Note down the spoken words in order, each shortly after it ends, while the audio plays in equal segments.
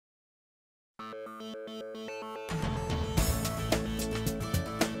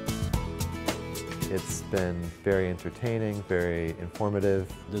It's been very entertaining, very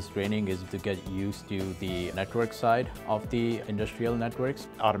informative. This training is to get used to the network side of the industrial networks.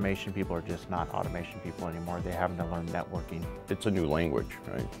 Automation people are just not automation people anymore. They're having to learn networking. It's a new language,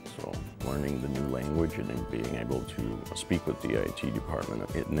 right? So learning the new language and then being able to speak with the IT department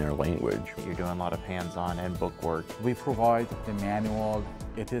in their language. You're doing a lot of hands-on and book work. We provide the manual.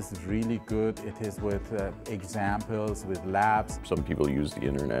 It is really good. It is with examples, with labs. Some people use the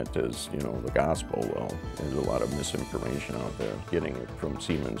internet as, the gospel. Well, there's a lot of misinformation out there. Getting it from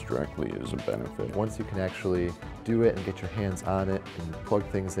Siemens directly is a benefit. Once you can actually do it and get your hands on it and plug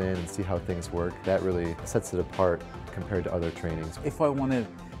things in and see how things work, that really sets it apart compared to other trainings. If I want to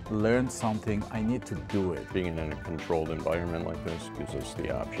learn something, I need to do it. Being in a controlled environment like this gives us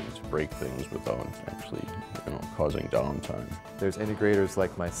the option to break things without actually, causing downtime. There's integrators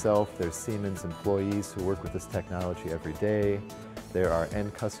like myself, there's Siemens employees who work with this technology every day. There are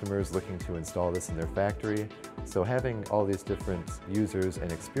end customers looking to install this in their factory. So having all these different users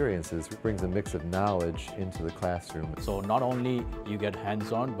and experiences brings a mix of knowledge into the classroom. So not only you get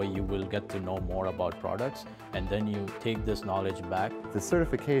hands-on, but you will get to know more about products, and then you take this knowledge back. The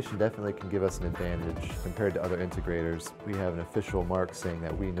certification definitely can give us an advantage compared to other integrators. We have an official mark saying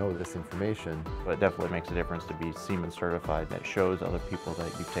that we know this information. But it definitely makes a difference to be Siemens certified. That shows other people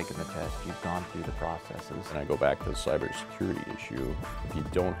that you've taken the test, you've gone through the processes. And I go back to the cybersecurity issue. If you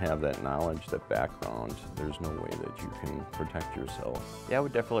don't have that knowledge, that background, there's no way that you can protect yourself. Yeah, I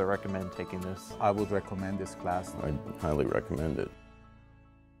would definitely recommend taking this. I would recommend this class. I highly recommend it.